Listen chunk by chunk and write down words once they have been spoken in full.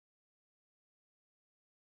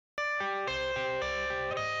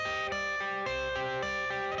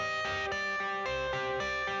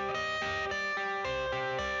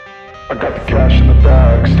I got the cash in the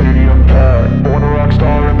bag, stadium packed. Born a rock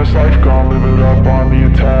star in this life, gon' live it up on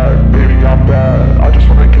the attack. Baby, I'm bad, I just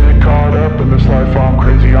wanna get caught up in this life. I'm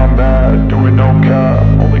crazy, I'm mad, doing no cap.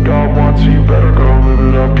 Only got one, so you better go live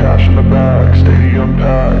it up. Cash in the bag, stadium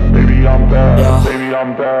packed. Baby, I'm bad, yeah. Baby,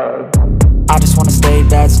 I'm bad. I just wanna stay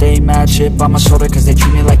bad, stay mad. Chip on my shoulder cause they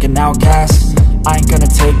treat me like an outcast. I ain't gonna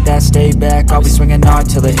take that, stay back. I'll be swinging hard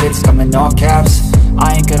till the hits come in all caps.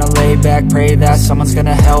 I ain't gonna lay back, pray that someone's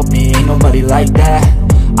gonna help me. Ain't nobody like that.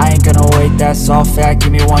 I ain't gonna wait, that's all fact.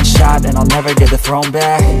 Give me one shot and I'll never get the throne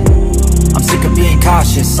back. I'm sick of being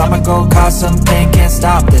cautious, I'ma go cause something, can't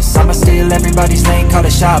stop this. I'ma steal everybody's lane, call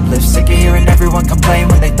it shoplift. Sick of hearing everyone complain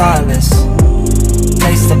when they thoughtless.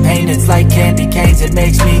 Taste the pain, it's like candy canes. It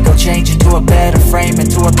makes me go change into a better frame,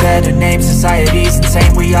 into a better name. Society's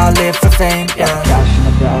insane, we all live for fame, yeah. Cash in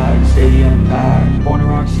the bag,